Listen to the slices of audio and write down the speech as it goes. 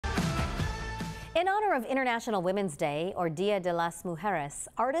In honor of International Women's Day, or Dia de las Mujeres,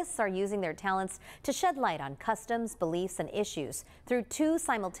 artists are using their talents to shed light on customs, beliefs, and issues through two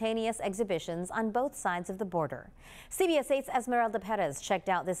simultaneous exhibitions on both sides of the border. CBS 8's Esmeralda Perez checked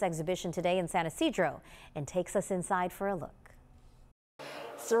out this exhibition today in San Isidro and takes us inside for a look.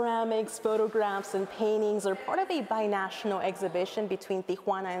 Ceramics, photographs, and paintings are part of a binational exhibition between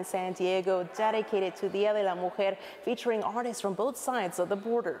Tijuana and San Diego dedicated to Dia de la Mujer, featuring artists from both sides of the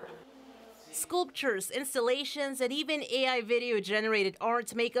border. Sculptures, installations, and even AI video-generated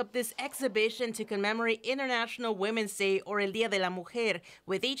art make up this exhibition to commemorate International Women's Day, or El Dia de la Mujer,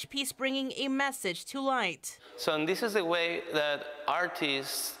 with each piece bringing a message to light. So this is the way that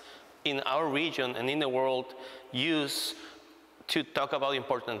artists in our region and in the world use to talk about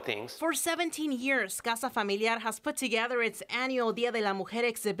important things. For 17 years, Casa Familiar has put together its annual Dia de la Mujer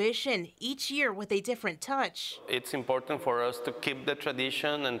exhibition, each year with a different touch. It's important for us to keep the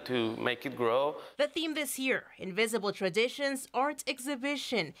tradition and to make it grow. The theme this year, Invisible Traditions Art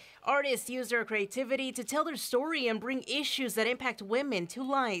Exhibition. Artists use their creativity to tell their story and bring issues that impact women to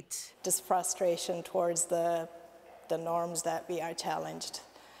light. Just frustration towards the norms that we are challenged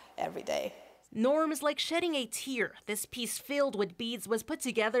every day. Norms like shedding a tear. This piece filled with beads was put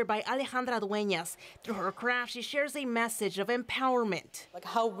together by Alejandra Dueñas. Through her craft, she shares a message of empowerment. Like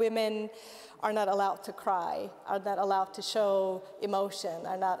how women are not allowed to cry, are not allowed to show emotion,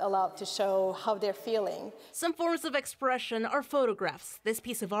 are not allowed to show how they're feeling. Some forms of expression are photographs. This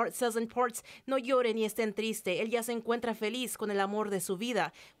piece of art says in parts, "No llore ni estén triste, él ya se encuentra feliz con el amor de su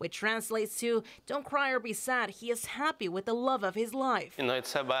vida," which translates to, "Don't cry or be sad, he is happy with the love of his life." You know,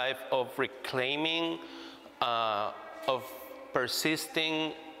 it's a vibe of reclaiming, of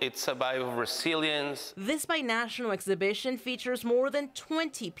persisting. It's a vibe of resilience. This binational exhibition features more than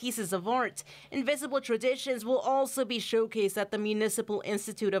 20 pieces of art. Invisible Traditions will also be showcased at the Municipal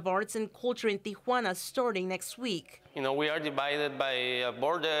Institute of Arts and Culture in Tijuana starting next week. You know, we are divided by a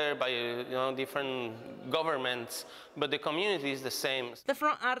border, by different governments, but the community is the same. The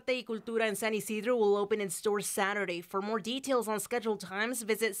Front Arte y Cultura in San Isidro will open its doors Saturday. For more details on scheduled times,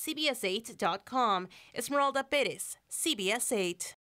 visit cbs8.com. Esmeralda Perez, CBS 8.